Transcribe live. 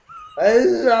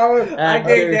I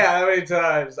can't count how many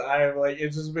times I'm like,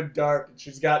 it's just been dark and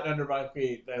she's gotten under my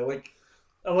feet. And I'm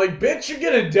like, bitch, you're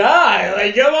gonna die.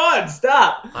 Like, come on,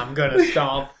 stop. I'm gonna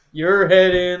stomp your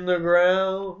head in the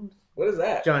ground. What is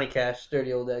that? Johnny Cash,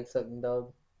 Dirty Old Egg Sucking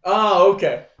Dog. Oh,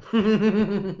 okay.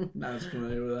 Not as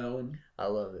familiar with that one. I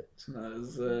love it. It's not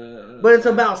as, but it's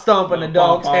about stomping a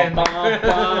dog's head.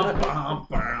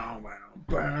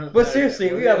 But seriously,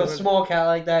 if you have a small cat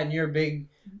like that and you're a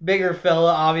bigger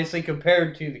fella, obviously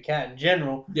compared to the cat in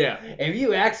general. Yeah. If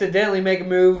you accidentally make a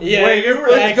move, where your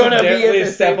foot's gonna be at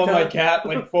the step on my cat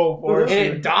like full force,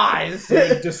 and it dies, you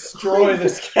would destroy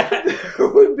this cat. There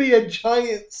would be a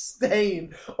giant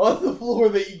stain on the floor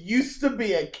that used to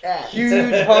be a cat.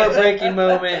 Huge heartbreaking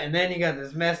moment, and then you got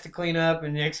this mess to clean up,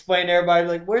 and you explain to everybody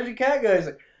like, "Where's your cat, guys?"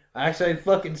 Like, actually, I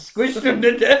fucking squished him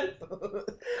to death.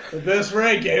 The best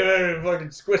friend came out and fucking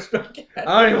squished my cat.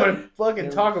 I don't even want to fucking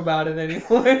talk about it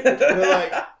anymore. They're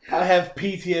like, I have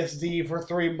PTSD for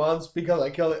 3 months because I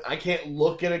killed it. I can't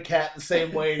look at a cat the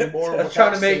same way anymore.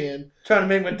 trying to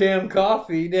make my damn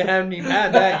coffee. They haven't even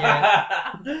had that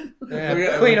yet.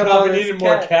 Yeah, clean up all this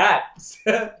more cats.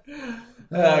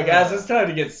 Guys, it's time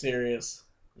to get serious.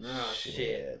 Oh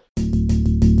shit.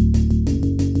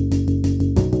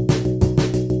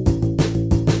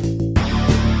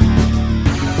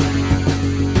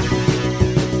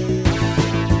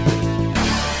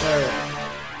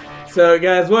 So,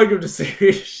 guys, welcome to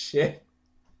Serious Shit,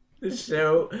 the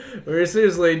show where we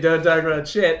seriously don't talk about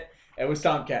shit and we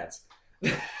stomp cats.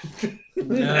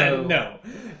 No.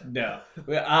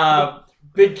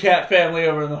 Big cat family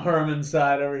over on the Herman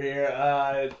side over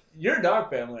here. You're a dog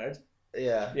family, aren't you?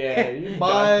 Yeah. Yeah.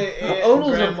 My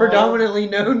Odals are predominantly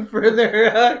known for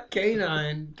their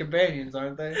canine companions,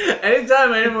 aren't they?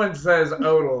 Anytime anyone says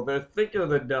Odal, they're thinking of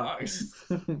the dogs.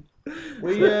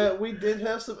 We did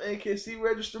have some AKC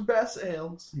registered basset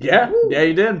hounds. Yeah,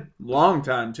 you did. Long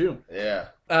time too. Yeah.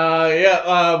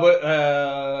 But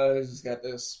I just got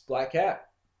this black cat.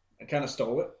 I kind of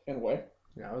stole it in a way.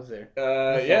 Yeah, I was there.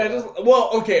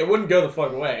 It wouldn't go the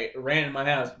fuck away. It ran in my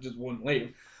house, it just wouldn't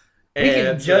leave. We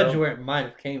can judge where it might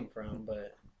have came from,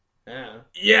 but yeah.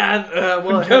 I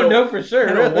don't know for sure.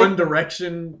 Had a One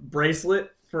Direction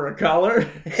bracelet for a collar.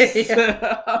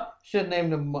 Should have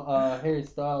named him Harry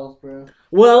Styles, bro.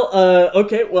 Well,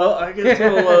 okay. Well, I guess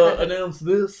I'll announce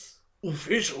this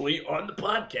officially on the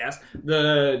podcast.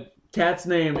 The cat's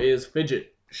name is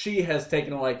Fidget. She has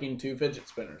taken a liking to fidget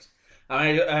spinners.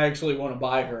 I actually want to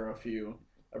buy her a few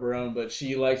of her own, but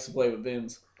she likes to play with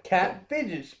Vin's. Cat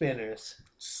fidget spinners.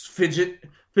 Fidget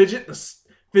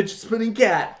spinning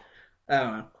cat. I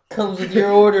don't know. Comes with your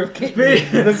order of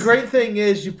kittens. The great thing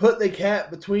is you put the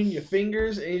cat between your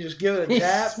fingers and you just give it a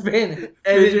tap. Spin it.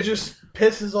 And it just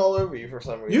pisses all over you for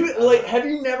some reason. Have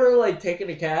you never taken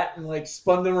a cat and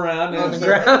spun them around on the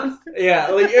ground? Yeah,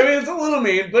 it's a little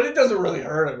mean, but it doesn't really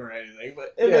hurt them or anything.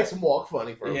 But it makes them walk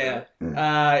funny for a minute.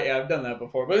 Yeah, I've done that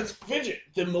before. But it's Fidget,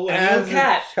 the millennial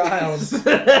cat. As a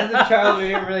child, we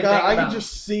didn't really think I about can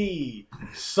just see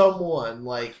someone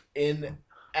in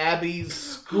Abby's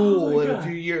school in a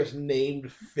few years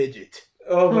named Fidget.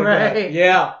 Oh my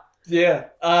god! Yeah.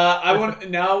 I want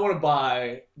to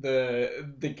buy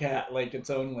the cat its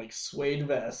own suede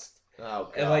vest.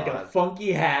 Oh god! And a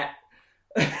funky hat.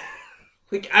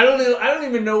 I don't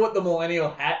even know what the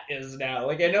millennial hat is now.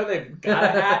 I know they've got a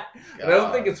hat, but I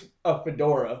don't think it's a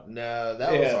fedora. No,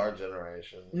 that was our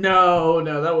generation. No,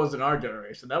 that wasn't our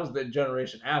generation. That was the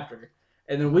generation after.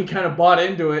 And then we kind of bought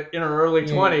into it in our early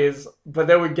 20s, but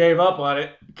then we gave up on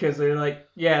it because they were like,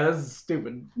 yeah, this is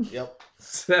stupid. Yep.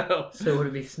 So would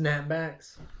it be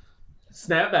snapbacks?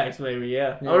 Snapbacks, maybe,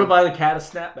 yeah. I want to buy the cat a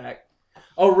snapback.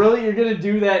 Oh, really? You're going to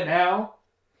do that now?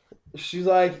 She's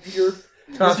like, you're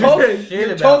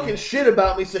talking shit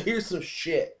about me, so here's some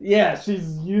shit. Yeah,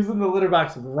 she's using the litter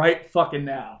box right fucking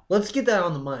now. Let's get that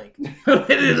on the mic.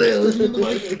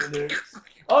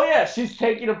 Oh yeah, she's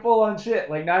taking a full-on shit,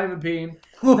 not even peeing.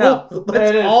 No,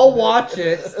 let's all watch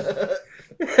it.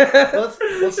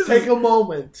 let's take a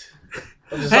moment.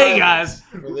 Hey guys,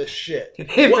 for this shit.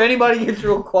 If anybody gets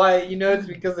real quiet, it's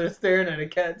because they're staring at a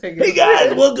cat taking. Hey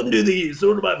guys, welcome to the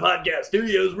Sort of My Podcast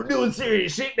Studios. We're doing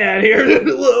serious shit down here.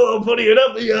 Well, funny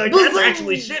enough, the cat's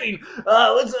actually shitting.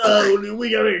 We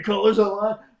got any callers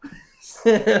online?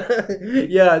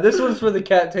 Yeah, this one's for the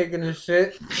cat taking a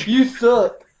shit. You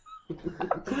suck.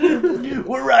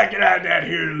 We're rocking out down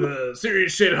here to the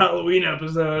Serious Shit Halloween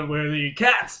episode where the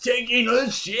cat's taking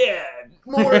a shit.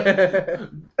 Let's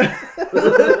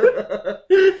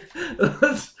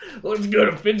go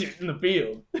to Fidget in the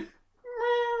field.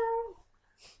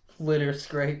 Litter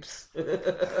scrapes.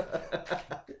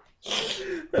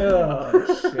 Oh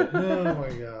shit. Oh my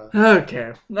god.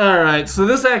 Okay. All right. So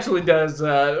this actually does.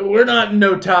 We're not in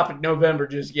No Topic November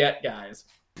just yet, guys.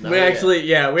 Not we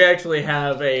yet. actually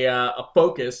have a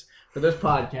focus for this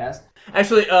podcast.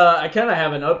 Actually, I kind of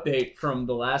have an update from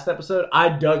the last episode. I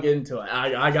dug into it.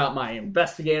 I got my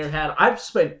investigator hat. I've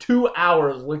spent 2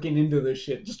 hours looking into this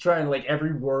shit, just trying like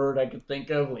every word I could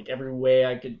think of, like every way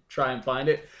I could try and find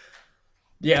it.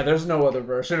 Yeah, there's no other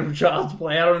version of Child's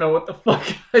Play. I don't know what the fuck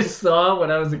I saw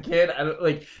when I was a kid. I don't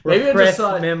like. Maybe I just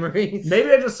saw it. memories. Maybe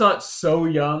I just saw it so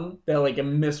young that like I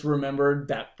misremembered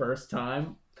that first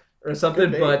time or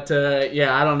something. Could be. But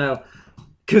yeah, I don't know.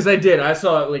 Cause I did. I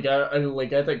saw it I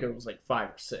think it was like 5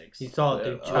 or 6. You saw it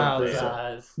through child's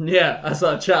eyes. Yeah, I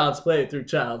saw Child's Play through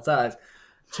Child's eyes.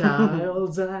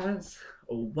 Child's eyes.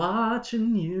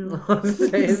 Watching you.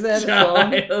 Is that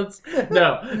Child's.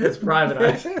 No, it's Private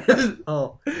Eyes.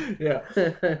 Oh. Yeah.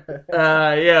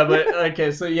 Yeah, but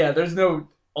okay, so yeah, there's no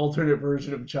alternate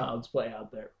version of Child's Play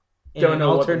out there. In Don't an know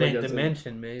what the alternate Legos is.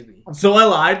 dimension, maybe. So I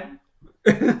lied.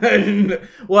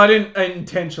 I didn't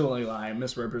intentionally lie. I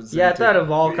misrepresented. Yeah, I thought of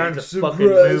all Big kinds of fucking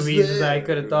surprise movies there. that I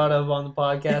could have thought of on the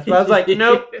podcast. But I was like,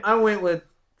 nope, I went with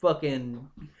fucking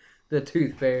The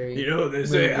Tooth Fairy. You know they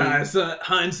say movie.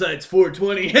 hindsight's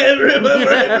 420.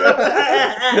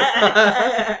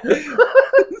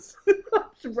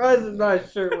 I'm surprised I'm not a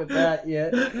shirt with that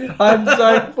yet.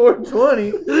 Hindsight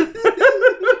 420.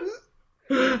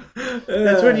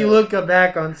 That's when you look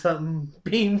back on something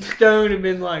being stoned and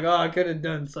been like, oh, I could have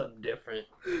done something different.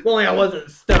 If only I wasn't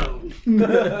stoned.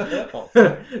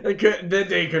 That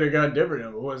day could have gone different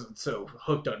if it wasn't so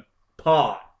hooked on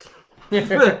pot.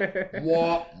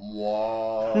 Wah,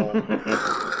 wah.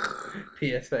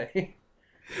 PSA.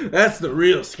 That's the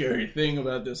real scary thing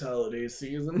about this holiday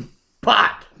season.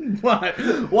 Pot. What?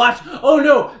 Watch. Oh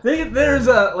no. There's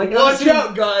a like. Watch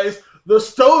out, guys. The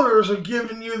stoners are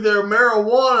giving you their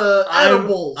marijuana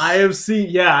edibles. I've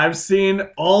seen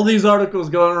all these articles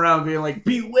going around being like,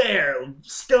 beware,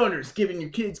 stoners giving your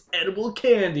kids edible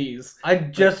candies. I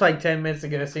just like 10 minutes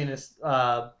ago seen this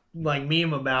like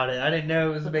meme about it. I didn't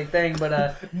know it was a big thing,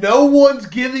 but No one's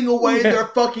giving away their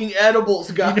fucking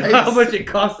edibles, guys. you know how much it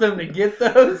cost them to get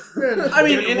those? I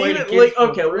mean, Give and away to even kids like for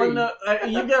okay, free. well, no,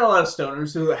 you've got a lot of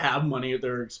stoners who have money at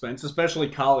their expense, especially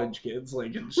college kids,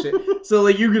 like and shit. So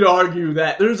like you could argue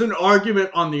that there's an argument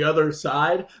on the other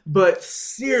side, but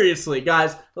seriously,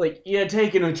 guys, like you're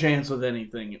taking a chance with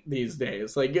anything these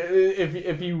days. Like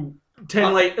if you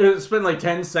spend like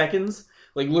 10 seconds.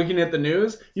 Like looking at the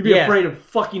news, you'd be afraid of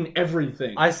fucking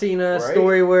everything. I seen a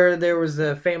story where there was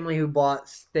a family who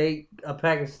bought a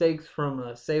pack of steaks from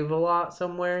a Save-A-Lot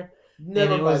somewhere.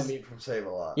 Never And it buy was- meat from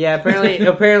Save-A-Lot. Yeah,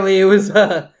 apparently it was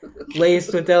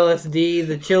laced with LSD.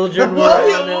 The children were What?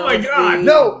 on Oh my LSD. God,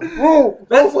 No! Whoa!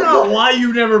 That's Oh my not God. why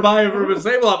you never buy it from a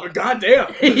Save-A-Lot, but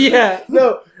goddamn. Yeah,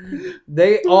 No!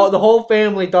 the whole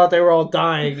family thought they were all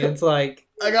dying. It's like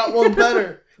I got one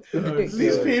better. These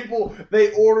Dude. people,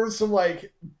 they ordered some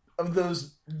like of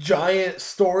those giant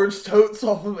storage totes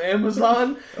off of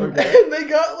Amazon, Okay. and they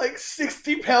got like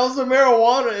 60 pounds of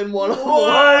marijuana in one of them.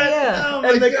 yeah. Oh my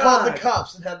And they God. called the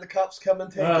cops and had the cops come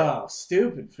and take it. Oh,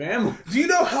 stupid family. Do you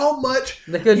know how much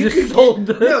they could you just could sold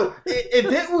get? the No, if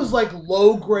it was like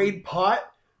low grade pot,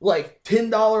 like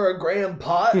 $10 a gram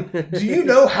pot, do you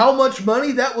know how much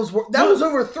money that was worth? That was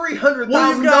over $300,000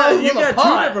 Well, worth you've of got two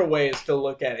pot. different ways to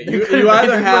look at it. You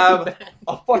either have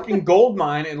a fucking gold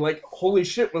mine and like, holy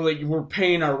shit, we're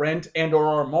paying our rent and or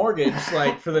our mortgage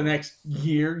like for the next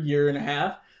year and a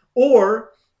half, or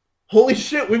holy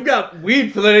shit, we've got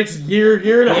weed for the next year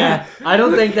and a Yeah, half. I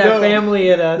don't think that No.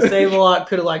 family at Save-A-Lot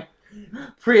could have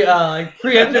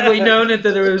preemptively known it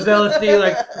that there was LSD.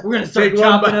 Like, we're gonna start Take one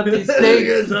chopping bite. up these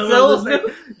steaks and sell them.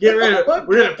 Get rid of it.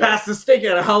 We're gonna pass the steak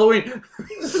out of Halloween.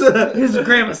 Here's a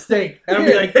gram of steak. That'll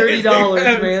be like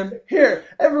 $30, man. Here,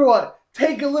 everyone,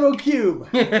 take a little cube.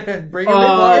 Bring them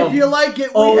Oh. If you like it,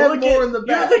 we Oh, have look more at, in the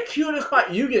you're back. the cutest part.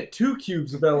 You get 2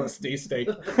 cubes of LSD steak.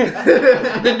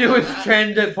 The newest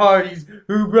trend at parties.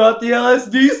 Who brought the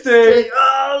LSD steak?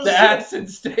 Oh, The shit. acid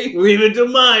steak. Leave it to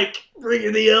Mike. Bring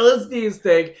in the LSD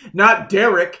steak. Not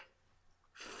Derek.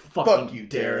 Fuck you,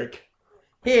 Derek.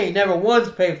 He ain't never once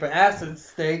paid for acid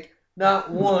steak.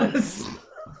 Not once.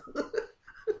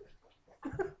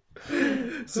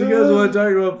 So you guys want to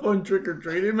talk about fun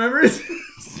trick-or-treating memories?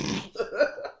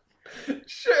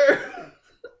 Sure.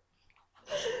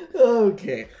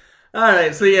 Okay.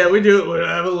 Alright, so yeah, we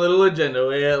have a little agenda.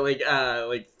 We have like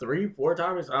 3-4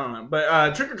 topics? I don't know.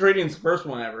 But trick-or-treating's the first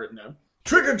one I've written down.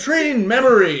 Trick-or-treating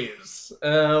memories.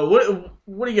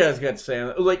 What do you guys got to say?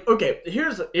 Like, okay,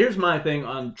 here's my thing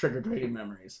on trick-or-treating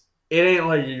memories. It ain't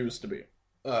like it used to be.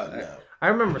 No. I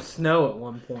remember snow at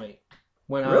one point.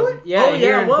 When Really? I was, yeah,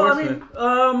 here in Portsmouth.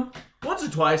 I mean, once or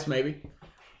twice maybe.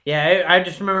 Yeah, I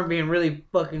just remember being really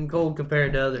fucking cold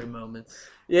compared to other moments.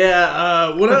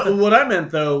 Yeah, what I meant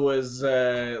though was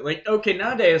like, okay,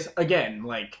 nowadays again,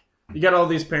 like you got all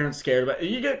these parents scared about.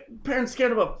 You get parents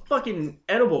scared about fucking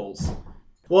edibles.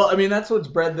 Well, I mean that's what's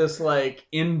bred this like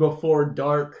in before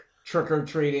dark trick or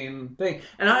treating thing,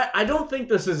 and I don't think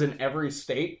this is in every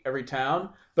state, every town,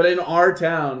 but in our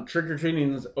town, trick or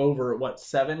treating is over what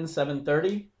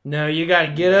 7:30. No, you got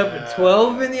to get up at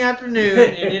 12 in the afternoon,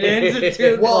 and it ends at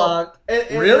 2 o'clock.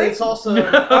 Really? It's also... I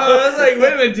was like,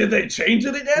 wait a minute, did they change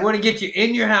it again? I want to get you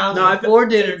in your house No, before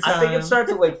dinner time. I think it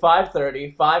starts at like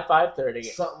 5:30, 5:30.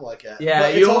 Something like that. Yeah,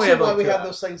 but you it's only also have, why like, we 2 have hours.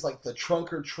 those things like the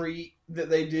trunk or treat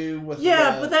that they do with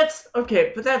But that's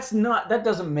okay. But that's not. That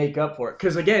doesn't make up for it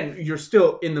because again, you're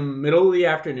still in the middle of the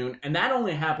afternoon, and that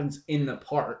only happens in the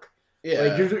park. Yeah.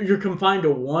 Like you're confined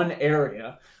to one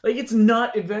area. Like it's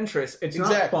not adventurous. It's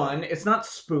not Exactly. fun. It's not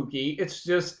spooky. It's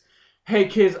just, hey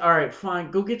kids, all right,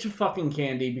 fine, go get your fucking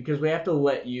candy because we have to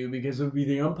let you because it would be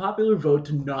the unpopular vote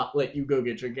to not let you go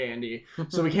get your candy.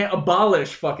 So we can't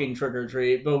abolish fucking trick or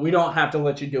treat, but we don't have to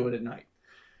let you do it at night.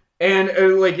 And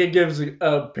like it gives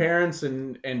parents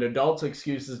and adults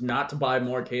excuses not to buy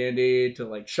more candy, to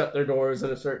like shut their doors at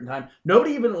a certain time.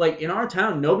 Nobody even like in our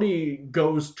town, nobody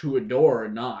goes to a door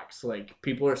and knocks. Like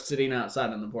people are sitting outside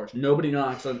on the porch. Nobody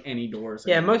knocks on any doors.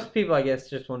 Yeah, anymore. most people, I guess,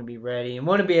 just want to be ready and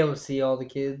want to be able to see all the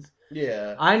kids.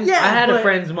 Yeah. I had a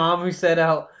friend's mom who set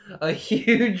out a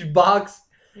huge box.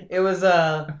 It was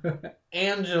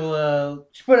Angela.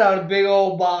 She put out a big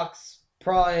old box.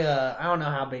 Probably, I don't know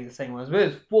how big this thing was, but it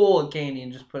was full of candy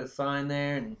and just put a sign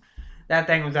there. And that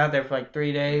thing was out there for like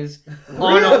 3 days.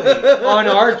 On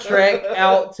our trek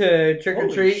out to trick or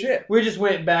treat, shit. we just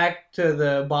went back to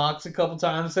the box a couple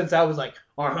times since that was like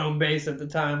our home base at the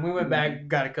time. We went back,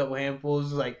 got a couple handfuls. It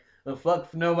was like, oh, fuck,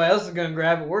 if nobody else is going to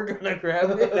grab it, we're going to grab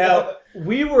it. Now,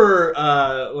 we were,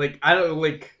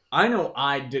 I know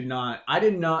I did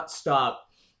not stop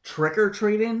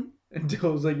trick-or-treating until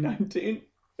I was like 19.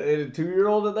 I had a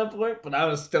 2-year-old at that point, but I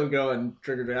was still going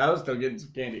trick-or-treating. I was still getting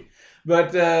some candy.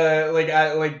 But,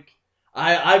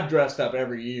 I've dressed up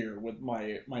every year with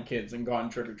my kids and gone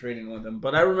trick-or-treating with them.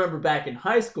 But I remember back in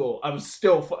high school, I was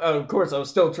still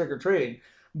trick-or-treating.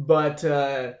 But,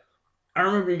 I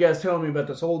remember you guys telling me about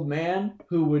this old man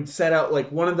who would set out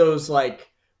like one of those like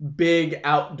big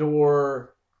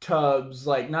outdoor tubs,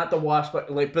 like not the wash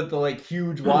bucket, like but the like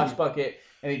huge wash bucket,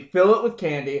 and he'd fill it with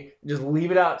candy, and just leave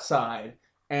it outside,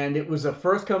 and it was a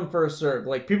first come first serve.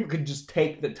 Like people could just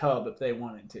take the tub if they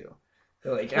wanted to.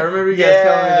 Like I remember you guys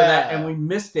telling me that, and we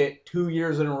missed it 2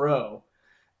 years in a row,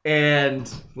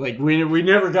 and like we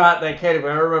never got that candy,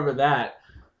 but I remember that.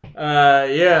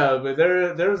 But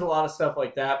there was a lot of stuff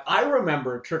like that. I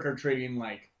remember trick-or-treating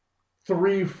like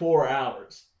 3-4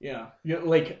 hours. Yeah. You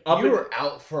were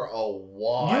out for a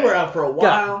while. You were out for a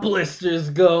while. Got blisters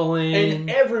going. And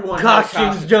everyone had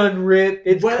costumes done ripped.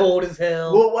 It's cold as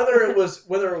hell. Well, whether it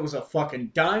was a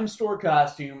fucking dime store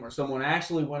costume or someone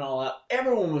actually went all out,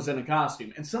 everyone was in a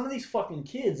costume. And some of these fucking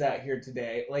kids out here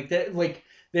today,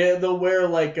 they'll wear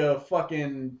like a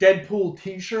fucking Deadpool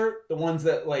t-shirt, the ones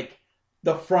that like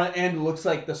the front end looks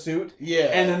like the suit. Yeah.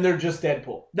 And then they're just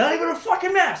Deadpool. Not even a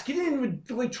fucking mask. You didn't even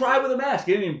like try with a mask.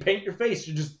 You didn't even paint your face.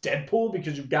 You're just Deadpool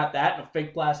because you've got that and a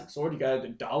fake plastic sword you got at the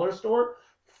dollar store.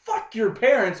 Fuck your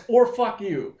parents or fuck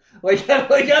you. Like I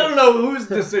don't know whose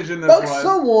decision this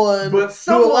was. But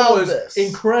someone was this.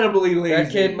 incredibly lazy.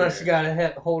 That kid must have got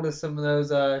a hold of some of those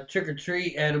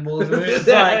trick-or-treat edibles. And it's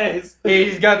like,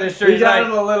 he's got this shirt. He got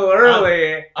him a little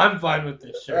early. I'm fine with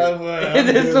this shirt.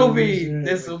 This will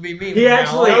be me. He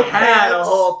actually No had a pants,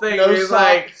 whole thing. no Where he's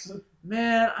like, socks.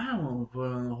 man, I don't want to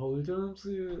put on the holy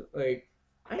jumpsuit. Like,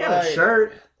 I got Like- a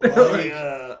shirt.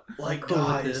 Like cool with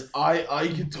guys, this. I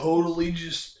could totally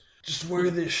just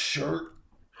wear this shirt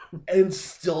and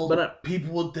still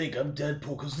people would think I'm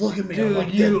Deadpool because look at me, I'm Dude,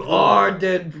 like you Deadpool. are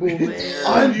Deadpool, man.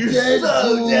 I'm You're Deadpool.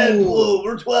 so Deadpool.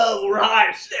 We're 12. We're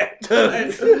high.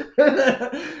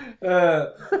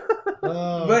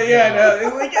 But yeah,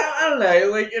 no, like I don't know.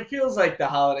 Like it feels like the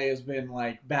holiday has been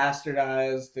like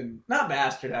bastardized and not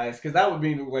bastardized because that would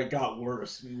mean like got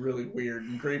worse and really weird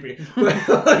and creepy.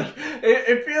 But like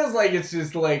it feels like it's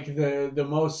just like the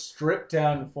most stripped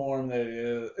down form that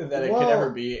it could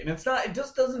ever be, and it's not. It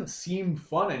just doesn't seem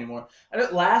fun anymore.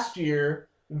 And last year,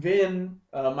 Vin,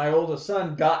 my oldest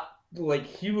son, got like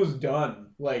he was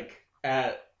done like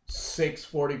at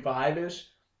 6:45 ish.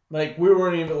 Like we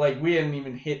weren't even like we hadn't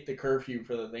even hit the curfew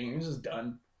for the thing. He was just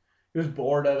done. He was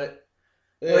bored of it.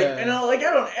 Like, and I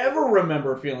don't ever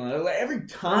remember feeling it. Like, every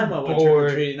time I went trick or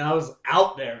treating, I was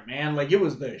out there, man. Like, it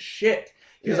was the shit.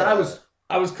 Because I was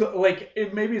like,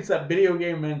 maybe it's that video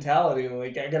game mentality.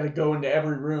 Like, I gotta go into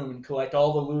every room and collect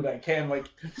all the loot I can. Like,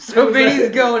 so Vinny's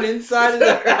going inside of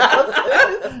their house,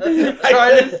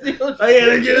 trying to steal. I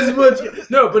gotta get as much.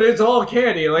 No, but it's all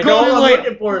candy. Like, all I'm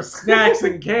looking for is snacks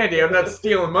and candy. I'm not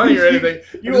stealing money or anything.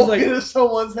 You walk into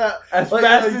someone's house as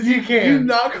fast as you can. You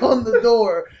knock on the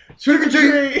door. Trick or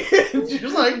treat! And you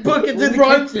just like book it to the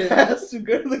kitchen. Past to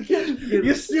go to the kitchen.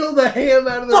 You steal the ham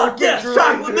out of the Fuck yes,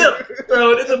 chocolate milk!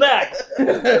 Throw it in the back.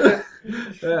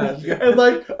 And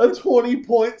like a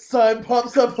 20-point sign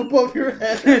pops up above your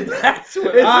head. That's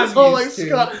what it's I'm this whole used to.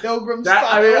 Scott Pilgrim style.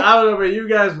 I mean, I don't know about you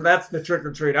guys, but that's the trick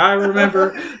or treat. I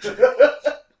remember. It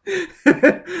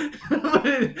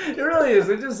really is.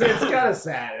 It's kind of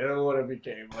sad. I don't know what it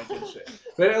became like and shit.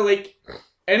 But like.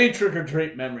 Any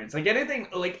trick-or-treat memories. Like, anything,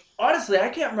 like, honestly, I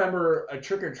can't remember a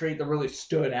trick-or-treat that really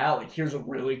stood out. Like, here's a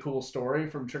really cool story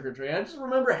from trick-or-treat. I just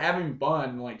remember having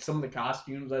fun, like, some of the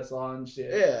costumes I saw and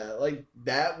shit. Yeah, like,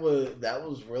 that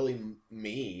was really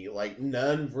me. Like,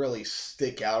 none really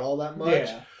stick out all that much.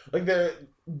 Yeah. Like,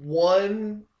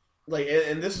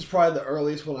 and this is probably the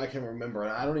earliest one I can remember,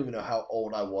 and I don't even know how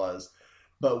old I was.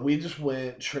 But we just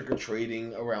went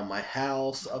trick-or-treating around my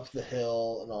house, up the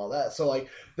hill, and all that. So, like,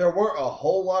 there weren't a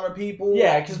whole lot of people.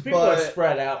 Yeah, because people are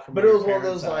spread out from. But it was one of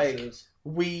those, houses.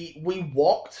 Like, we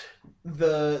walked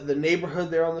the neighborhood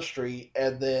there on the street,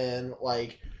 and then,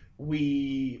 like,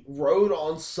 we rode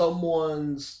on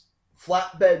someone's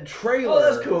flatbed trailer.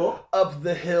 Oh, that's cool. Up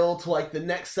the hill to, like, the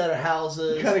next set of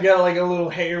houses. You kind of got, like, a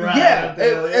little hay ride. Yeah,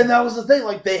 and that was the thing.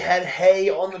 Like, they had hay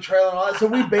on the trailer and all that. So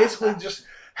we basically just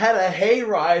had a hay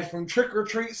ride from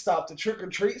trick-or-treat stop to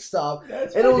trick-or-treat stop.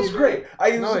 And it was great. I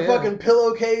used a fucking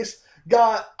pillowcase,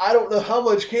 got I don't know how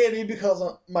much candy because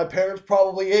my parents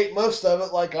probably ate most of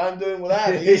it like I'm doing with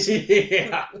Abby's.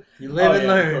 Yeah. You live and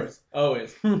learn. Of course.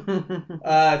 Always.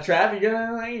 Trav, you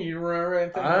got anything? You remember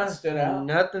anything that stood out?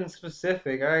 Nothing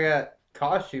specific. I got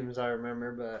costumes I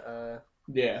remember, but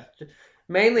yeah.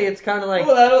 Mainly, it's kind of like.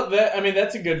 Well,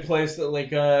 that's a good place that we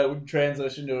can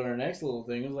transition to our next little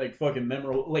thing. It's like fucking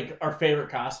memorable, like our favorite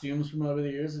costumes from over the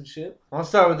years and shit. I'll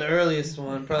start with the earliest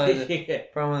one. Probably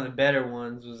one of the better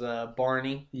ones was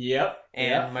Barney. Yep.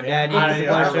 And my dad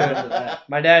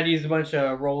used a bunch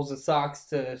of rolls of socks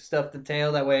to stuff the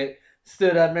tail. That way it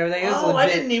stood up and everything. It was legit. I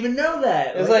didn't even know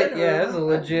that. It was it was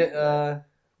a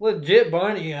legit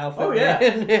Barney outfit. Oh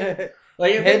yeah.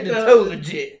 Like head to toe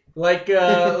legit. Like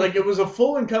it was a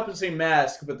full encompassing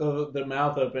mask, but the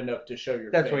mouth opened up to show your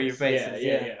face. That's where your face is.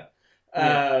 Yeah.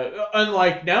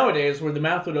 Unlike nowadays where the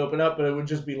mouth would open up, but it would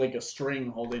just be like a string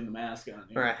holding the mask on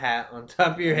you. Or a hat on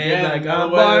top of your head. Yeah, like,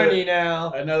 I'm Barney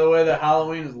now. Another way that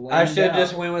Halloween is lame. I should have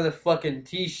just went with a fucking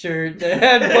t-shirt that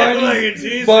had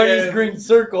Barney's green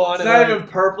circle on it. It's not even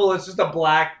purple, it's just a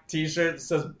black t-shirt that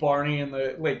says Barney in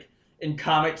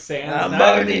Comic Sans,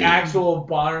 not the actual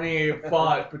Barney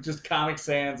font, but just Comic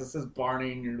Sans. It says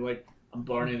Barney, and you're like, I'm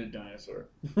Barney the dinosaur.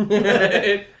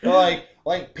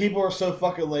 like people are so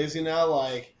fucking lazy now.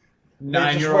 Like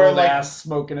 9-year-old ass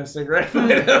smoking a cigarette.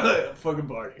 Fucking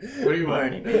Barney. What are you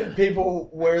Barney? People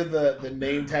wear the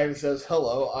name tag that says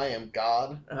 "Hello, I am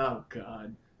God." Oh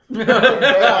God.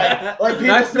 like people,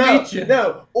 nice to meet you.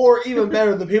 No, or even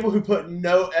better, the people who put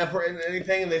no effort into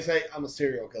anything and they say, "I'm a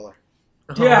serial killer."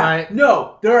 Yeah, right.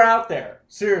 No, they're out there.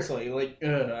 Seriously,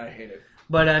 I hate it.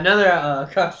 But another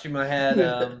costume I had.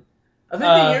 I think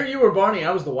the year you were Barney,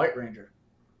 I was the White Ranger.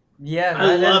 Yeah,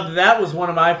 I loved that. Was one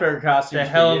of my favorite costumes. The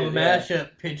hell of a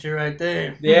mashup picture right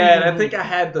there. Yeah, and I think I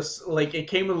had this. Like, it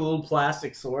came with a little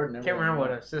plastic sword. And I can't remember what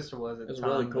her sister was at the time. It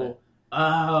was really cool.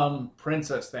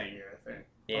 Princess thing here, I think.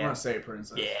 Yeah. I'm gonna say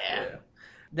Princess. Yeah.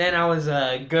 Then I was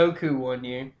Goku one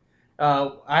year.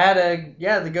 I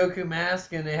had the Goku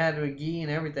mask and it had a gi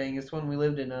and everything. It's when we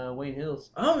lived in Wayne Hills.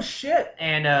 Oh shit!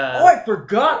 And I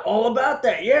forgot all about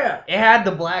that. Yeah, it had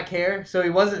the black hair, so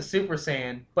he wasn't Super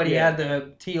Saiyan, but he had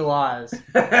the teal eyes.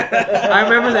 I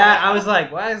remember that. I was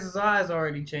like, why is his eyes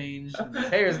already changed? And his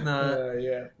hair's not.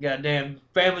 Goddamn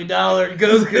Family Dollar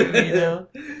Goku, you know.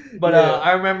 But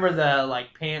I remember the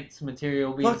pants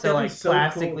material being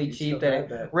plastically cool cheap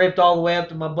that it ripped all the way up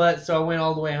to my butt. So I went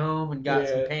all the way home and got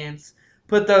some pants.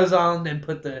 Put those on, then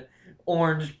put the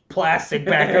orange plastic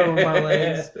back over my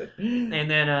legs. And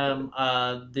then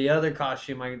the other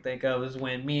costume I can think of is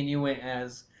when me and you went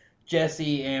as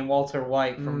Jesse and Walter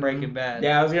White from Breaking Bad.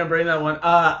 Yeah, I was gonna bring that one.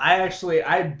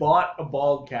 I bought a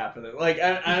bald cap for it. Like,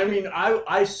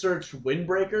 I searched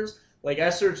windbreakers. Like,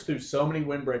 I searched through so many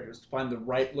windbreakers to find the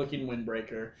right looking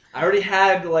windbreaker. I already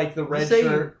had the red shirt.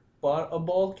 You bought a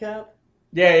bald cap?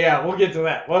 Yeah, we'll get to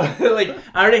that. Well, like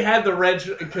I already had the red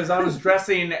because I was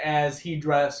dressing as he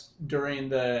dressed during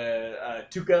the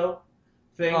Tuco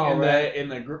thing in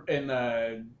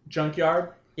the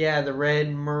junkyard. Yeah, the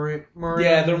red maroon.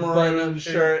 Yeah, the maroon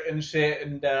shirt and shit,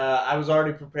 and I was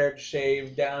already prepared to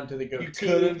shave down to the goatee. You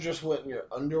could have just went in your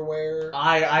underwear.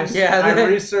 I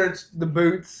researched the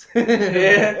boots.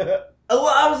 Yeah. Well,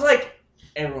 I was like,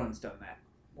 everyone's done that.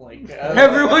 Like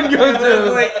everyone goes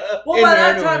to like. Well, by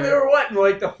that time they were in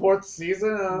like the 4th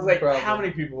season, and I was like, probably. How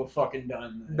many people have fucking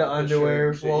done the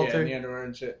underwear, Walter? Yeah, the underwear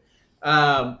and shit.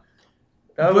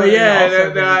 But yeah,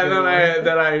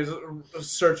 then I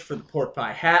searched for the pork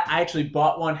pie hat. I actually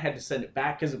bought one, had to send it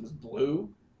back because it was blue.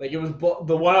 Like it was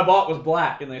the one I bought was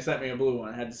black, and they sent me a blue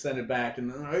one. I had to send it back, and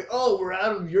then they're like, "Oh, we're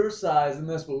out of your size in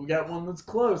this, but we got one that's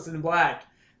close in black."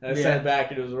 And I sent it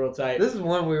back, and it was real tight. This is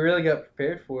one we really got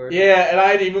prepared for. Yeah, and I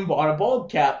had even bought a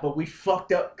bald cap, but we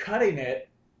fucked up cutting it.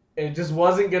 It just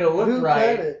wasn't gonna look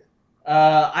right. Cut it?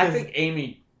 I think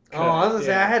Amy. I was gonna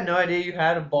say I had no idea you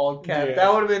had a bald cap. Yeah.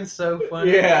 That would have been so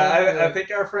funny. Yeah, I think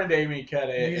our friend Amy cut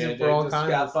it. Use it for all kinds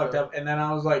got fucked up. And then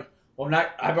I was like, "Well,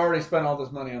 I've already spent all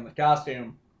this money on the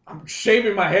costume. I'm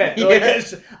shaving my head. Yeah.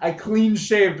 Like, I clean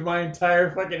shaved my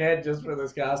entire fucking head just for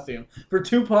this costume for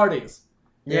 2 parties.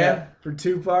 Yeah, for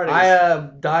 2 parties. I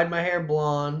dyed my hair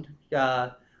blonde.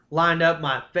 Lined up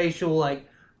my facial like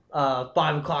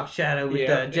 5 o'clock shadow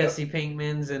with Jesse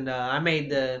Pinkman's, and I made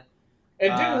the. It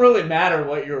didn't really matter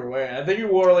what you were wearing. I think you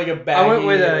wore like a baggy. I went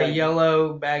with a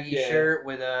yellow baggy shirt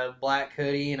with a black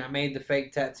hoodie, and I made the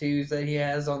fake tattoos that he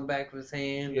has on the back of his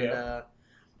hand. Yeah. And,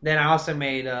 then I also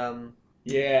made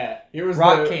here was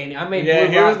rock candy. I made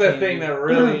here was the thing that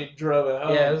really drove it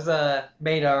home. Yeah, it was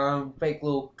made our own fake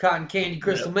little cotton candy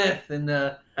crystal meth, and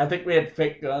I think we had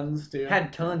fake guns too.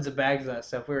 Had tons of bags of that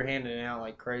stuff. We were handing it out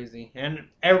like crazy, and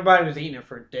everybody was eating it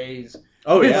for days.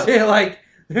 Oh yeah, like.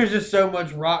 There's just so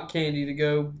much rock candy to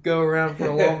go around for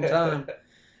a long time.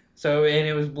 So, and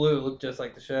it was blue. It looked just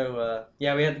like the show. We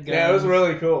had the guns. Yeah, it was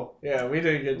really cool. Yeah, we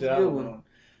did a good job on that one.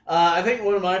 I think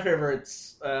one of my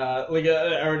favorites, I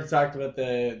already talked about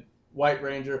the White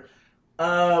Ranger.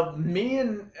 Me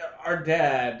and our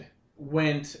dad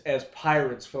went as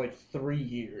pirates for like 3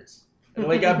 years.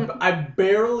 Like, I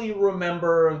barely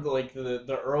remember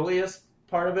the earliest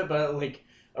part of it, but like...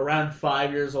 Around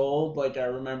 5 years old, like I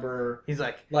remember, he's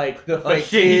like the fake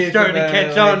he's starting to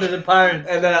catch on to the pirates,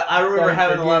 and I remember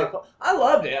having a lot of fun. I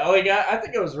loved it. Like I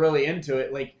think I was really into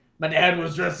it. Like my dad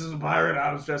was dressed as a pirate,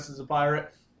 I was dressed as a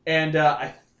pirate, and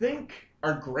I think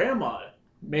our grandma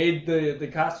made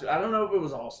the costume. I don't know if it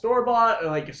was all store bought or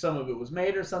like if some of it was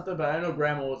made or something, but I know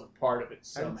grandma was a part of it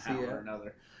somehow or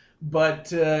another.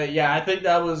 But I think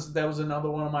that was another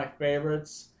one of my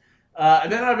favorites.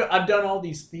 And then I've done all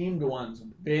these themed ones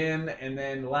with Ben, and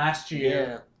then last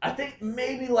year, I think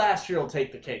maybe last year will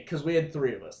take the cake, because we had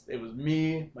 3 of us. It was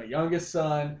me, my youngest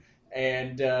son,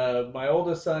 and my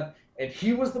oldest son, and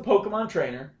he was the Pokemon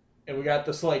trainer, and we got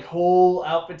this like whole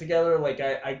outfit together. Like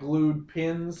I glued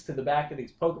pins to the back of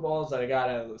these Pokeballs that I got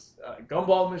out of this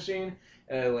gumball machine,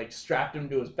 and I like strapped them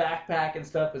to his backpack and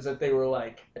stuff, as if they were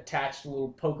like attached to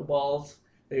little Pokeballs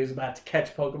that he was about to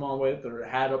catch Pokemon with, or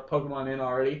had a Pokemon in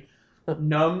already.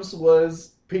 Nums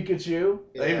was Pikachu.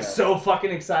 Yeah. He was so fucking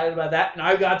excited about that. And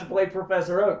I got to play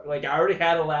Professor Oak. Like, I already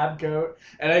had a lab coat.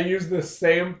 And I used the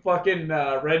same fucking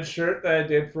red shirt that I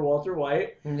did for Walter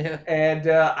White. Yeah. And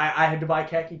I had to buy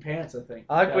khaki pants, I think.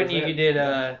 I like when you did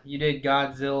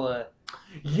Godzilla.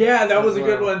 Yeah, that was a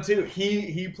good one, too.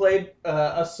 He played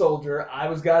a soldier. I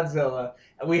was Godzilla.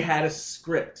 And we had a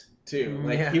script, too.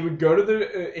 Like, he would go to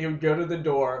the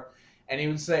door. And he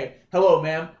would say, "Hello,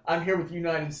 ma'am. I'm here with the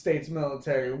United States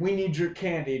military. We need your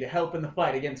candy to help in the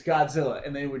fight against Godzilla."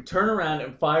 And then he would turn around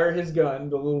and fire his gun,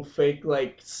 the little fake,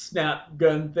 like, snap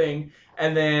gun thing.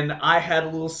 And then I had a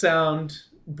little sound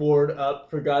board up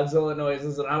for Godzilla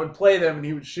noises, and I would play them, and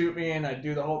he would shoot me, and I'd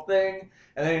do the whole thing.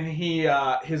 And then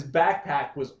his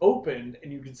backpack was opened,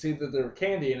 and you could see that there was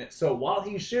candy in it. So while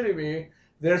he's shooting me,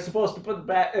 they're supposed to put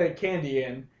the candy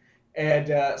in.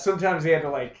 And sometimes he had to,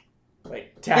 like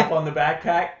tap on the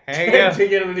backpack to get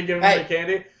him to give him the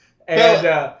candy. And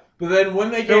but then when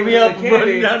they gave him the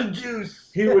candy, out of juice.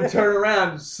 He would turn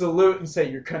around, salute, and say,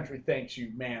 "Your country thanks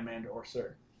you, ma'am and or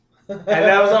sir." And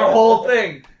that was our whole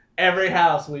thing. Every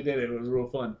house we did it. It was real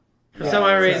fun. For some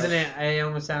reason, it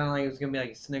almost sounded like it was going to be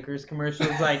like a Snickers commercial.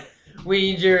 It's like, "We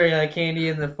need your candy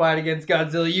in the fight against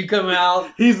Godzilla. You come out."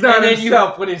 He's not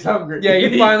himself when he's hungry. Yeah,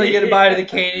 you finally get a bite of the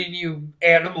candy and you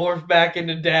animorph back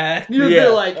into Dad.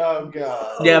 You're like, "Oh,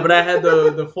 God." Yeah, but I had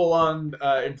the full-on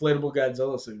inflatable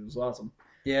Godzilla suit. It was awesome.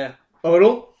 Yeah.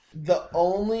 Odell? The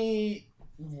only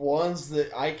ones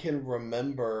that I can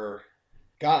remember.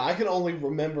 God, I can only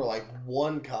remember like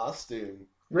one costume.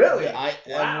 Really?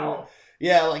 Wow.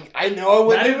 Yeah, like I know I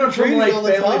went not to even from like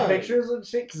family pictures and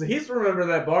shit. Because he's remember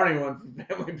that Barney one from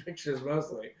family pictures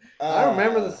mostly. I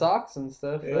remember the socks and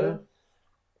stuff. Yeah.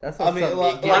 That's not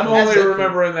I'm only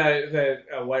remembering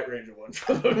that White Ranger one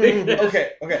from the pictures.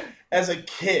 Okay. As a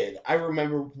kid, I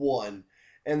remember one,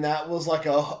 and that was like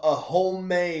a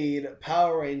homemade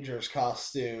Power Rangers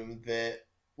costume that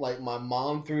like my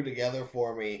mom threw together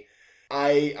for me.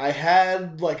 I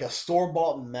had like a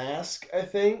store-bought mask, I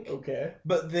think. Okay.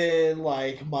 But then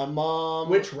like my mom...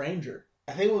 Which Ranger?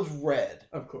 I think it was red.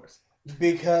 Of course.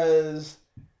 Because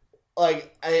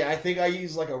like I think I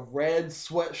used like a red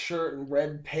sweatshirt and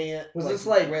red pant. Was this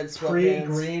like red sweatpants.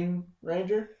 Pre-Green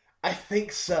Ranger? I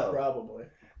think so. Probably.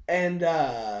 And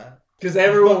because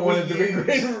everyone wanted to be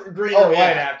green or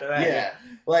white after that. Yeah.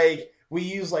 Like we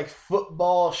used like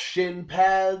football shin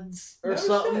pads or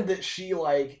something that she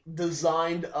like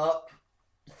designed up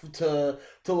to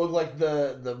look like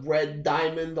the red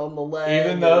diamond on the leg.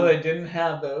 Even though they didn't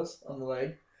have those on the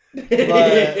leg. But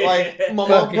like my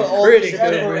mom put all this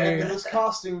effort into this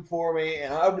costume for me,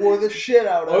 and I wore the shit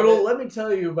out of it. Let me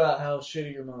tell you about how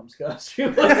shitty your mom's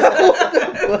costume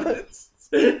was.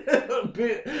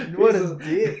 What a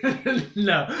dick.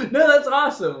 No, that's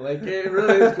awesome. Like it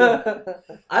really is cool.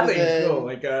 I think it's cool,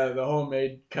 like the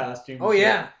homemade costume. Oh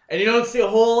yeah, and you don't see a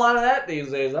whole lot of that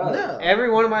these days. No. Every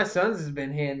one of my sons has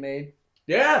been handmade.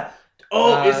 Yeah.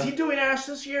 Oh, is he doing Ash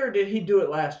this year, or did he do it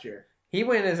last year? He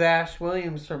went as Ash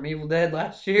Williams from Evil Dead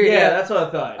last year. Yeah, that's what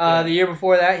I thought. The year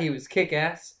before that, he was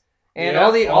Kick-Ass, and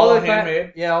all the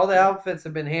handmade. all the outfits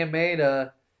have been handmade.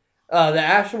 The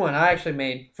Ash one I actually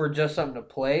made for just something to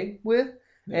play with,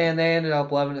 and they ended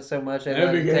up loving it so much. They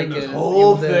became this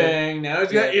whole thing. Now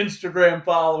he's got Instagram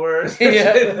followers.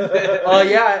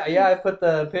 I put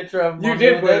the picture of him. You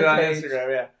did put it on Instagram,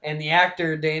 yeah. And the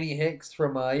actor Danny Hicks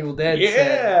from Evil Dead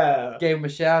gave him a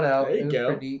shout out. There you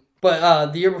go. Pretty neat.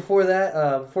 But the year before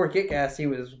that, before Kick-Ass, he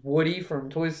was Woody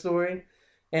from Toy Story.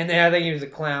 And then I think he was a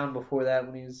clown before that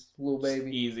when he was a little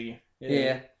baby. Easy.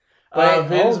 Yeah.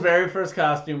 Vin's very first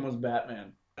costume was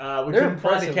Batman. We couldn't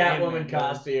find a Catwoman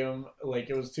costume. Like,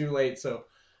 it was too late, so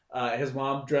his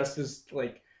mom dressed as,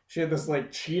 like, she had this,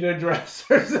 like, cheetah dress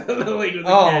or something, like, with the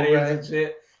cat ears and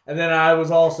shit. And then I was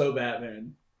also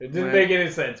Batman. It didn't make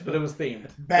any sense, but it was themed.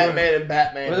 Batman and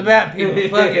Batman. We're the Bat people.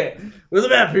 Fuck it. We're the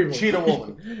Bat people. Cheetah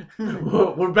Woman.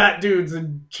 We're Bat dudes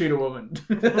and Cheetah Woman.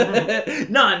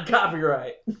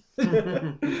 Non-copyright.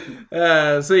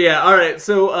 So yeah, all right.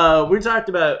 So we talked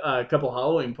about a couple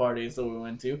Halloween parties that we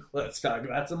went to. Let's talk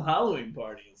about some Halloween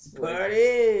parties. Like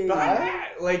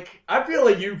I feel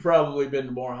like you've probably been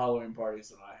to more Halloween parties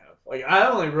than I have. Like I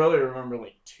only really remember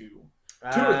like two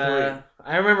or three.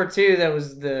 I remember two. That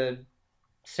was the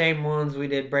same ones we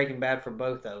did Breaking Bad for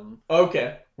both of them.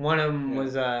 Okay. One of them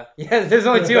was there's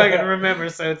only two I can remember,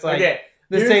 so it's like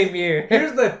the same year.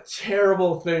 Here's the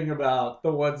terrible thing about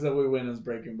the ones that we went as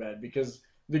Breaking Bad, because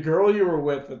the girl you were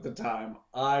with at the time,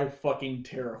 I fucking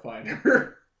terrified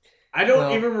her. I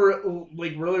don't even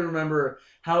really remember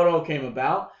how it all came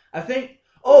about. I think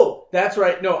that's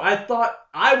right. No, I thought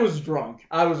I was drunk.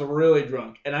 I was really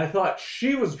drunk, and I thought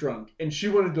she was drunk and she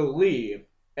wanted to leave,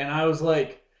 and I was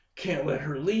like, can't let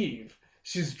her leave.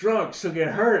 She's drunk. She'll get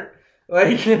hurt.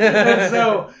 Like, and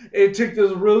so it took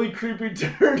this really creepy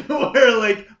turn where,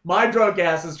 like, my drunk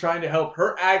ass is trying to help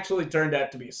her actually turned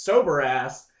out to be sober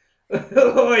ass.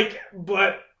 Like,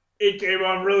 but it came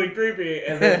off really creepy,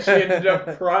 and then she ended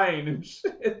up crying and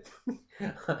shit.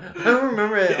 I don't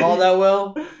remember it all that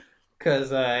well.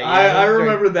 Cause I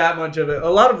remember that much of it. A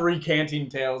lot of recanting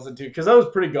tales and too, because I was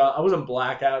pretty gone. I wasn't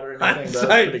blackout or anything.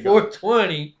 Hindsight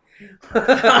 420.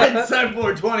 Hindsight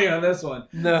 420 on this one.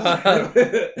 No,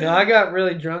 I got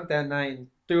really drunk that night and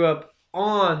threw up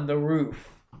on the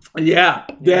roof. Yeah,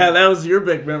 that was your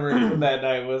big memory from that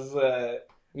night. Was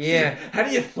how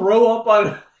do you throw up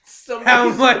on somebody's How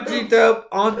much roof? you throw up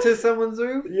onto someone's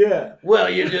roof? Yeah. Well,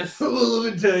 you just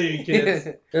let me tell you, kids.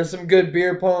 There's some good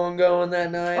beer pong going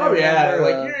that night. Oh yeah,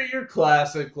 like your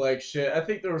classic like shit. I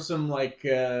think there was some like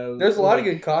there's a lot of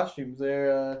good costumes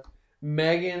there.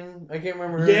 Megan, I can't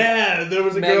remember her. Yeah, there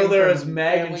was a girl there as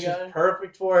Meg, and she's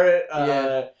perfect for it.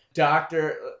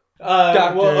 Doctor.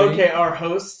 Well, okay, our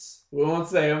hosts, we won't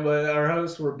say them, but our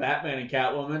hosts were Batman and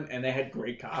Catwoman, and they had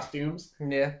great costumes.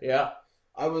 Yeah.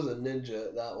 I was a ninja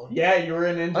at that one. Yeah, you were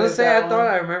a ninja. I was say I thought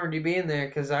I remembered you being there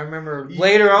because I remember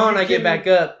later on I get back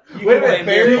up. Wait a minute,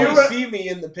 barely see me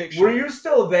in the picture. Were you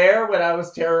still there when I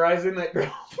was terrorizing that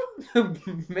girl?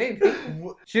 Maybe.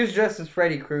 She was dressed as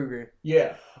Freddy Krueger.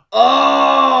 Yeah.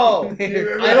 Oh! Maybe.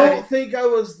 I don't think I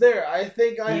was there. I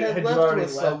think I had you left already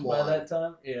with left someone. by that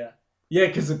time? Yeah. Yeah,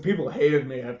 because the people hated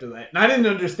me after that. And I didn't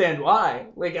understand why.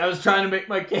 Like, I was trying to make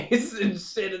my case and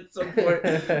shit at some point.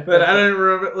 But I didn't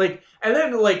remember. Like, and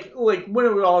then, like when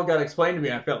it all got explained to me,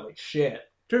 I felt like shit.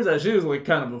 Turns out she was, like,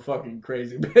 kind of a fucking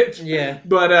crazy bitch. Yeah.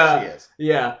 But, She is.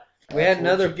 yeah. We had That's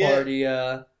another what you get.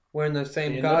 party wearing those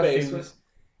same In the costumes. basement.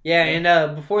 Yeah,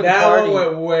 and before the That party... one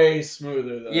went way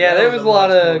smoother, though. Yeah, That there was a lot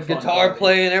much more of fun guitar party.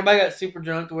 playing. Everybody got super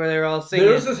drunk to where they were all singing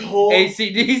There was this whole...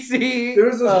 AC/DC. There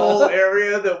was this whole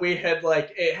area that we had,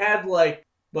 like, it had, like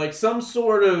some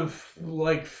sort of,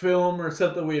 like, film or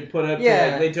something we had put up. Yeah.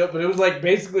 To, like, they took, but it was, like,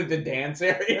 basically the dance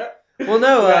area. Well,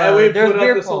 no, Yeah, we there was put up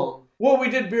beer this pong. whole- Well,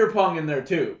 we did beer pong in there,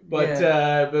 too. But,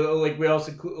 but like, we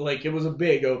also, like, it was a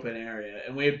big open area.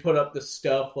 And we had put up the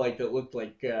stuff, like, that looked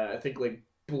like, I think, like,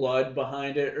 blood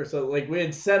behind it or so. Like, we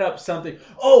had set up something.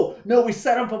 Oh, no, we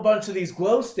set up a bunch of these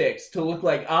glow sticks to look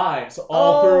like eyes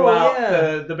all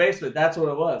throughout the basement. That's what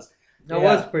it was. That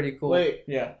was pretty cool. Wait,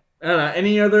 Yeah. I don't know.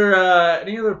 Any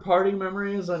other party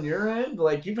memories on your end?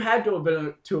 Like, you've had to have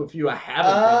been to a few I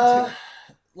haven't been to.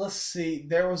 let's see.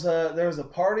 There was a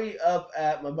party up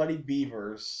at my buddy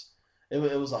Beaver's. It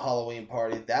was a Halloween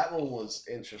party. That one was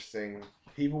interesting.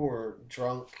 People were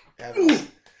drunk.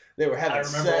 They were having I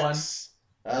remember sex.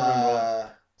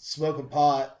 Smoking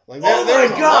pot. Like, Oh there my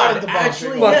was a lot God, at the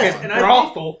actually, bar. yes. Fucking and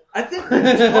brothel. I think we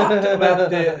talked about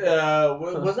the.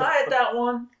 Was I at that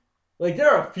one? Like,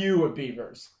 there are a few at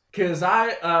Beavers. Because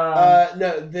I.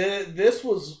 No, this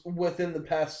was within the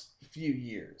past few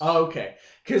years. Oh, okay.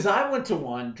 Because I went to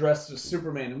one dressed as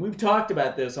Superman, and we've talked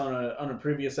about this on a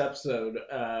previous episode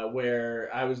where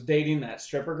I was dating that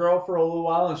stripper girl for a little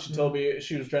while, and she told me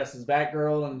she was dressed as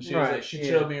Batgirl, and she was like, she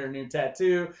showed me her new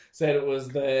tattoo, said it was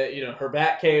her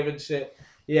Batcave and shit.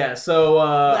 Yeah, so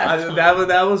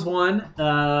that was one.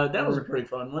 That was a pretty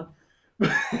fun one.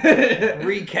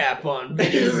 Recap on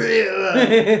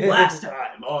Last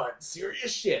time on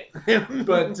serious shit,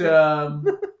 but.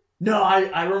 No,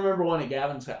 I remember one at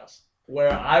Gavin's house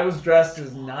where I was dressed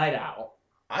as Night Owl.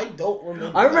 I don't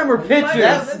remember. I remember that one.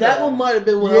 pictures. That one might have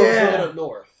been when I was living up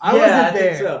north. I wasn't I there,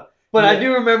 think so. but I Yeah.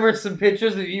 do remember some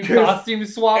pictures of you costume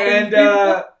swapping. And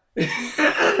people.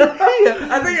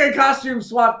 I think I costume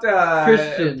swapped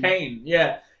Christian. Payne.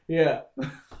 Yeah.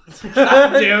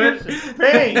 God damn it,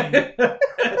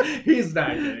 Payne. He's not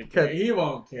gonna care. He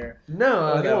won't care. No,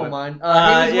 he Whatever. won't mind. He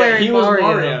was wearing he was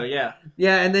Mario. Yeah.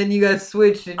 Yeah, and then you guys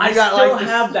switched. And you I got still like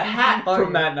have the hat Mario.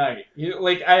 from that night.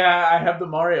 I have the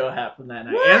Mario hat from that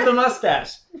night and the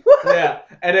mustache. Yeah,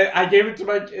 and I gave it to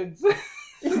my kids.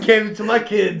 Gave it to my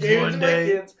kids Gave it one to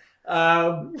day.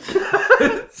 my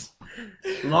kids.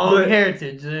 Long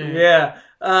heritage. Yeah.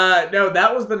 No,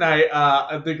 that was the night.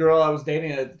 The girl I was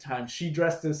dating at the time, she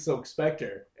dressed as Silk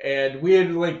Spectre, and we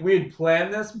had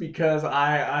planned this because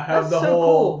I have That's the so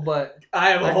whole cool, but I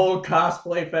have a whole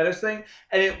cosplay fetish thing,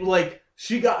 and it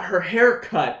she got her hair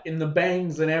cut in the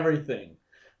bangs and everything.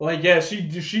 Like, yeah, she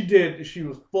did. She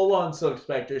was full on Silk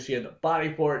Spectre. She had the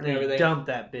body for it and they everything. dumped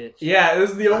that bitch. Yeah, this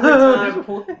is the only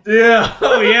time. Yeah.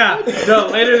 Oh, yeah. No,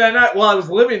 later that night. Well, I was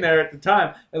living there at the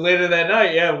time, and later that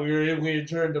night, yeah, we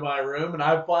adjourned to my room, and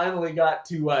I finally got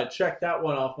to check that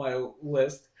one off my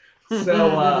list.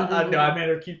 So I made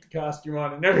her keep the costume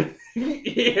on and everything.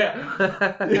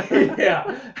 Yeah.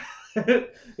 Yeah.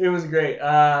 It was great.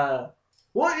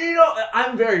 Well,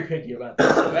 I'm very picky about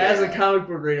this. So as a comic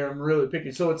book reader, I'm really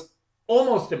picky. So it's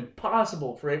almost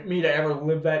impossible for me to ever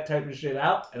live that type of shit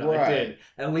out. And I did.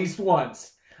 At least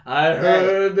once. I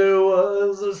heard there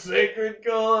was a sacred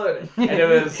chord. And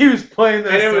it was... he was playing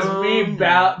that And it was song. me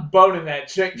boning that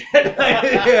chick that night.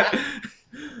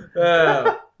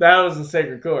 Yeah. That was the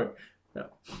sacred chord. No.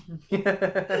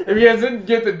 If you guys didn't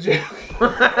get the joke,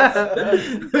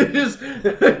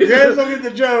 You guys don't get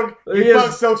the joke. You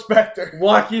fuck Silk Spectre.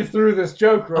 Walk you through this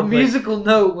joke real A quick. musical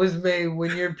note was made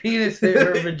when your penis hit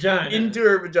her vagina. Into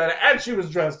her vagina, and she was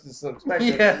dressed as Silk Spectre.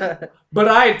 Yeah. But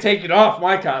I had taken off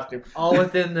my costume. All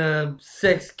within the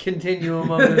sex continuum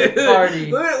of this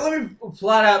party. let me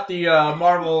plot out the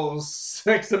Marvel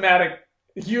sexomatic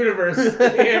universe.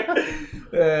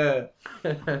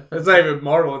 It's not even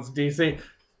Marvel, it's DC.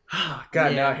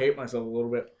 God, now I hate myself a little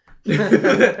bit.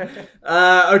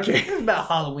 Okay. It's about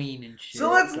Halloween and shit.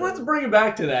 So let's bring it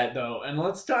back to that though, and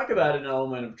let's talk about an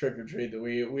element of trick or treat that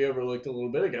we overlooked a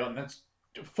little bit ago, and that's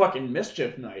fucking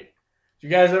mischief night. Did you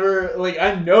guys ever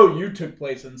I know you took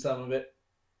place in some of it.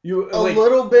 You A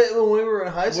little bit when we were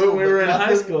in high school. when we were in nothing-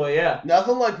 high school, yeah.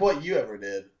 Nothing like what you ever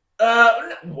did.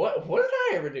 What did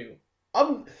I ever do?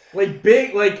 I'm Like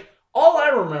big, all I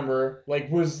remember,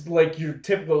 was your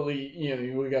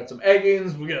typically, we got some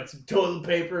eggings, we got some toilet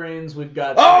paperings, we've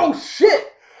got. Oh shit!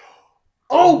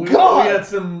 Oh god! We got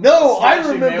some. No, I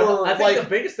remember. I think the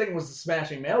biggest thing was the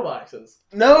smashing mailboxes.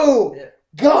 No, yeah.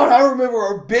 God, I remember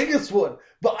our biggest one,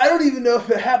 but I don't even know if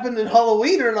it happened in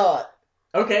Halloween or not.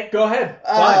 Okay, go ahead.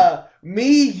 Fine.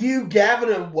 Me, you,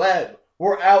 Gavin, and Webb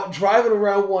were out driving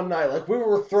around one night. We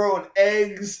were throwing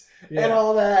eggs and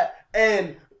all that.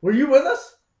 And were you with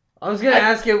us? I was going to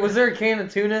ask you, was there a can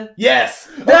of tuna? Yes.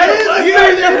 That is you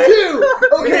were there too.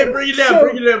 Okay, bring it down,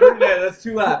 bring it down. That's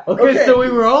too loud. Okay, so we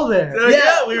were all there.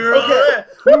 Yeah, we were all there.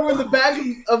 We were in the back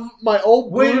of my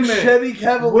old blue Chevy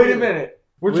Cavalier. Wait a minute.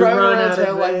 We're driving around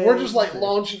town, we're just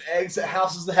launching eggs at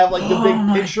houses that have the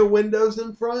big picture windows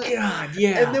in front. God,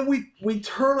 yeah. And then we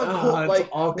turn a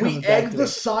corner, we egg the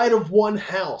side of one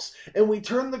house, and we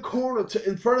turn the corner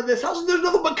in front of this house, and there's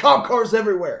nothing but cop cars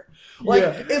everywhere.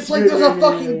 There's a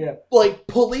fucking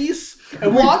police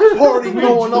and block party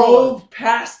going on. We drove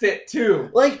past it too.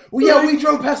 We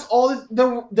drove past all this.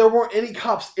 There weren't any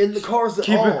cops in the cars at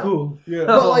all. Keep it cool. Yeah.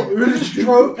 But we just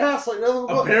drove past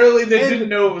apparently they didn't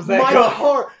know it was that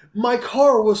car. My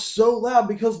car was so loud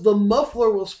because the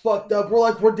muffler was fucked up.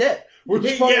 We're dead. We're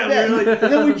just fucking dead.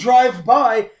 And then we drive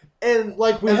by. And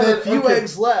we had a few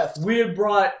eggs left. We had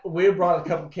brought a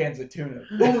couple cans of tuna.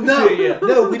 Oh no,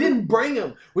 no, we didn't bring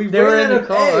them. We ran out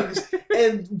of eggs,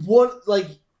 and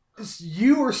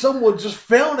you or someone just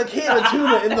found a can of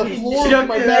tuna in the floor of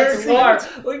my back car.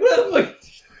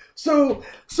 So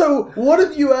one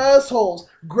of you assholes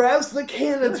grabs the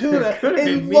can of tuna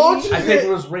and launches it. I think it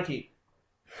was Ricky.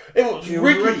 It was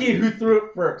Ricky who threw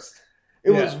it first.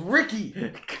 It was Ricky.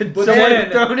 But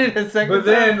someone thrown it a second But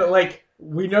then,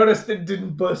 we noticed it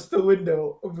didn't bust the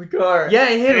window of the car.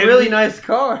 Yeah, it hit a really nice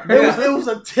car. It was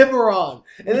a Tiburon.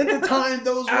 And at the time,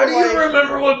 those were How do you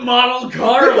remember what model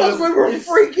car it was? Because we were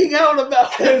freaking out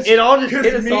about it. It all just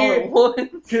hit us all at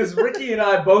once. Because Ricky and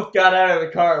I both got out of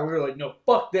the car and we were like, no,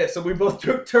 fuck this. So we both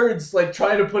took turns,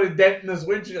 trying to put a dent in this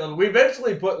windshield. We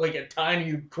eventually put, a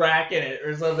tiny crack in it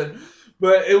or something.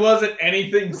 But it wasn't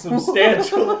anything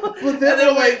substantial. But then,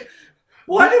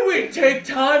 why did we take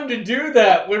time to do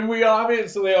that when we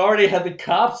obviously already had the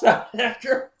cops out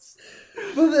after us?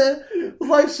 But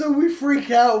then, so we freak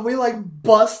out and we,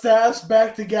 bust ass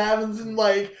back to Gavin's and,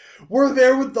 we're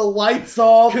there with the lights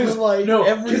off and,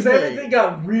 everything. Because everything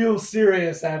got real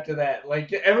serious after that.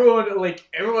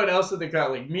 Everyone else in the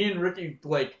car, me and Ricky,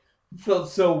 felt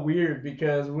so weird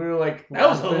because we were that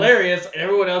was hilarious, and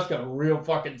everyone else got real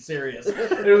fucking serious.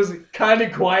 It was kind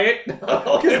of quiet.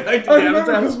 I remember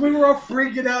because we were all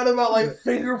freaking out about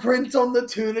fingerprints on the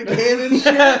tuna can and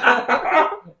shit.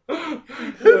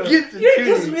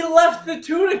 Because we left the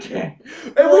tuna can.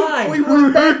 And we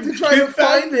went back to try to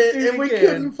find it, and we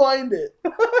couldn't find it.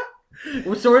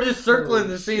 So we're just circling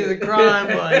the scene of the crime,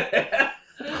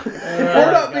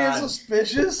 we're not being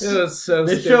suspicious. It was so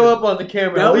They stupid. show up on the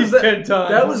camera at least 10 times.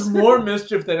 That was more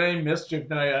mischief than any mischief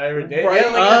night I ever did. Right?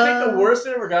 Yeah, I think the worst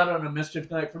I ever got on a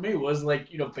mischief night for me was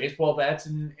baseball bats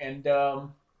and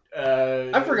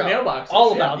I forgot mailboxes.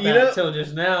 all about that until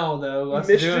just now, though. Us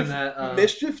doing that.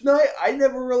 Mischief night, I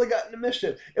never really got into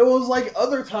mischief. It was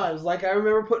other times. I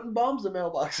remember putting bombs in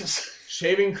mailboxes.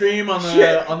 Shaving cream on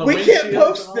the we windshield. Can't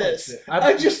post this.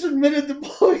 I just admitted to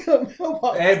blowing up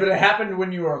mailboxes. Hey, but it happened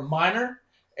when you were a minor,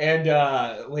 and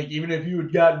even if you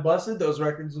had gotten busted, those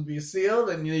records would be sealed,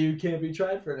 and you can't be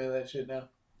tried for any of that shit now.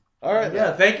 All right.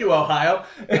 Yeah. Thank you, Ohio.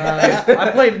 I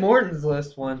played Morton's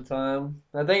List one time.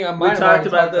 I think I might have talked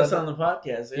about this on the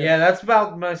podcast. Yeah, that's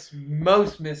about most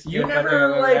mischief. You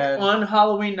never on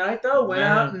Halloween night though went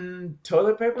out and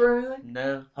toilet paper or anything?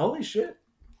 No. Holy shit.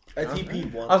 I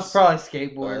TP'd once. I was probably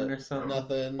skateboarding or something.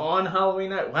 Nothing. On Halloween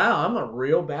night. Wow, I'm a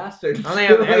real bastard. I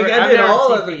think I did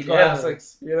all of the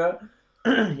classics,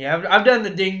 Yeah, I've done the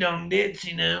ding dong ditch,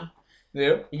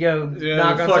 Yep. You go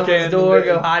knock on someone's door,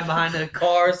 go hide behind a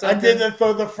car or something. I did that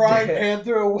throw the frying pan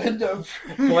through a window.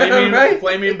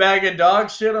 Flaming bag of dog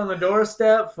shit on the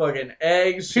doorstep, fucking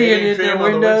eggs, peeing in their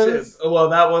windows. Well,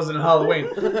 that wasn't Halloween.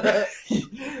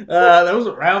 That was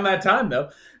around that time though.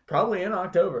 Probably in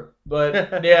October.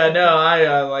 But yeah, no,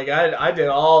 I did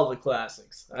all the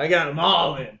classics. I got them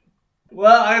all in.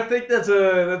 Well, I think that's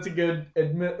a good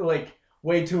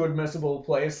way too admissible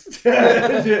place.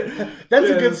 That's a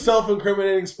good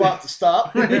self-incriminating spot to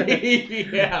stop.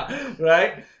 Yeah,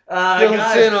 right? Fill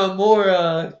us in on more,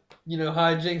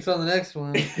 hijinks on the next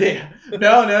one. Yeah.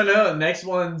 No. The next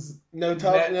one's No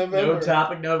Topic November. No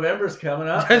Topic November's coming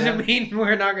up. Doesn't mean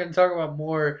we're not going to talk about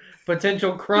more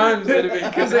potential crimes that have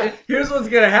been committed. Here's what's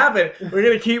going to happen. We're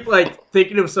going to keep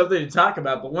thinking of something to talk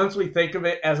about, but once we think of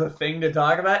it as a thing to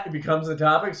talk about, it becomes a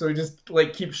topic. So we just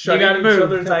keep shutting each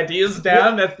other's ideas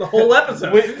down. That's the whole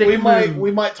episode.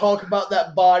 we might talk about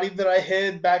that body that I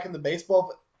hid back in the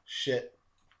baseball. Shit.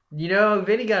 You know,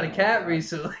 Vinny got a cat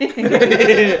recently.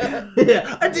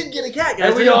 Yeah, I did get a cat,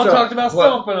 guys. And we all talked about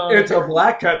stomping on it. It's a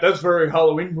black cat. That's very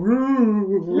Halloween.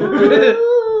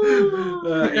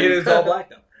 It is all black,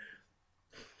 though.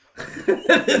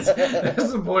 That's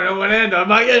the point I want to end on.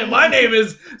 My name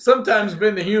is sometimes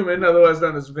Vin the Human, otherwise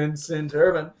known as Vincent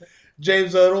Urban.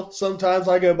 James Odell. Sometimes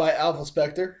I go by Alpha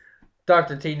Spectre.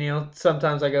 Dr. T. Neal.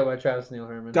 Sometimes I go by Travis Neal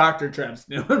Herman. Dr. Travis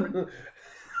Neal Herman.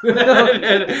 No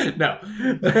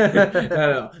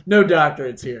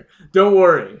doctorates here. Don't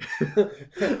worry.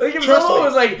 If someone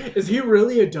was like, "Is he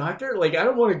really a doctor?" I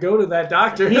don't want to go to that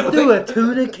doctor. He threw a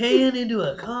tuna can into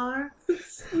a car.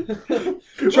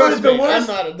 Trust me, I'm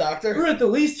not a doctor. Or at the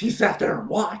least, he sat there and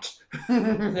watched.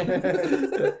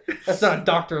 That's not a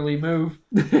doctorly move.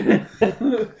 That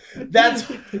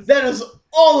is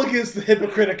all against the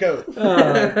Hippocratic Oath.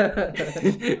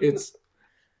 It's.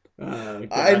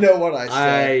 I know what I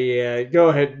said. Yeah, go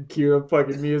ahead and cue up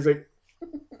fucking music.